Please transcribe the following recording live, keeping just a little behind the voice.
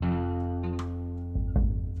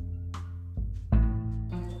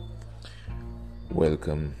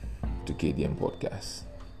Welcome to KDM Podcast.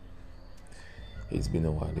 It's been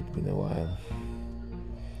a while.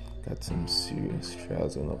 Got some serious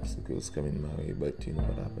trials and obstacles coming my way, but you know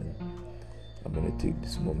what happened? I'm going to take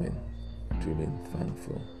this moment to remain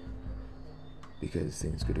thankful because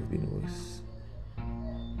things could have been worse.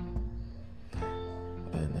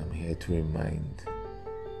 And I'm here to remind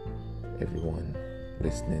everyone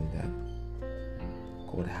listening that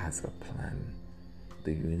God has a plan.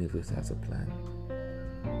 The universe has a plan.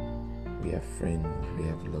 We have friends, we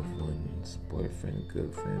have loved ones, boyfriend,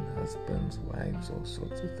 girlfriend, husbands, wives, all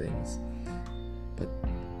sorts of things. But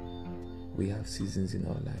we have seasons in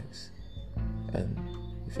our lives. And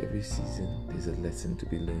with every season, there's a lesson to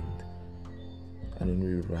be learned. And when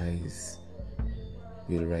we rise,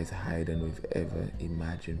 we'll rise higher than we've ever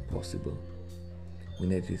imagined possible. We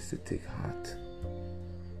need just to take heart,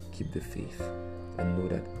 keep the faith, and know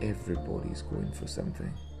that everybody is going through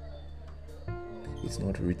something. It's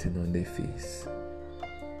not written on their face.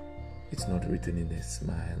 It's not written in their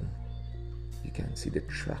smile. You can see the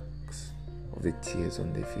tracks of the tears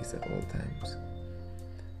on their face at all times.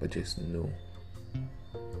 But just know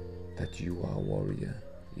that you are a warrior.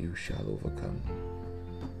 You shall overcome.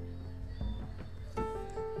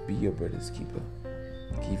 Be your brother's keeper.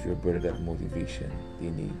 Give your brother that motivation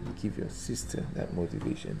they need. Give your sister that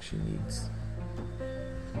motivation she needs.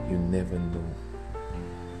 You never know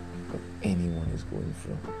what anyone is going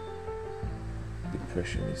through.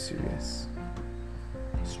 Depression is serious.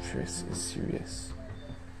 Stress is serious.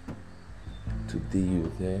 Today you're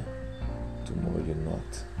there, tomorrow you're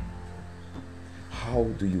not. How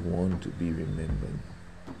do you want to be remembered?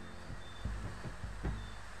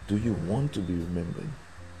 Do you want to be remembered?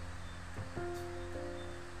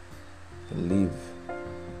 Live,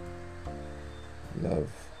 love,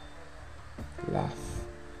 laugh,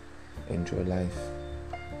 enjoy life.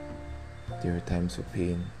 There are times for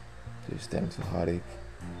pain, there's times for heartache,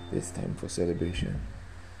 there's time for celebration,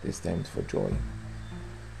 there's times for joy.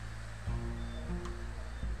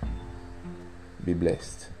 Be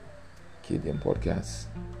blessed. KDM Podcast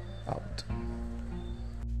out.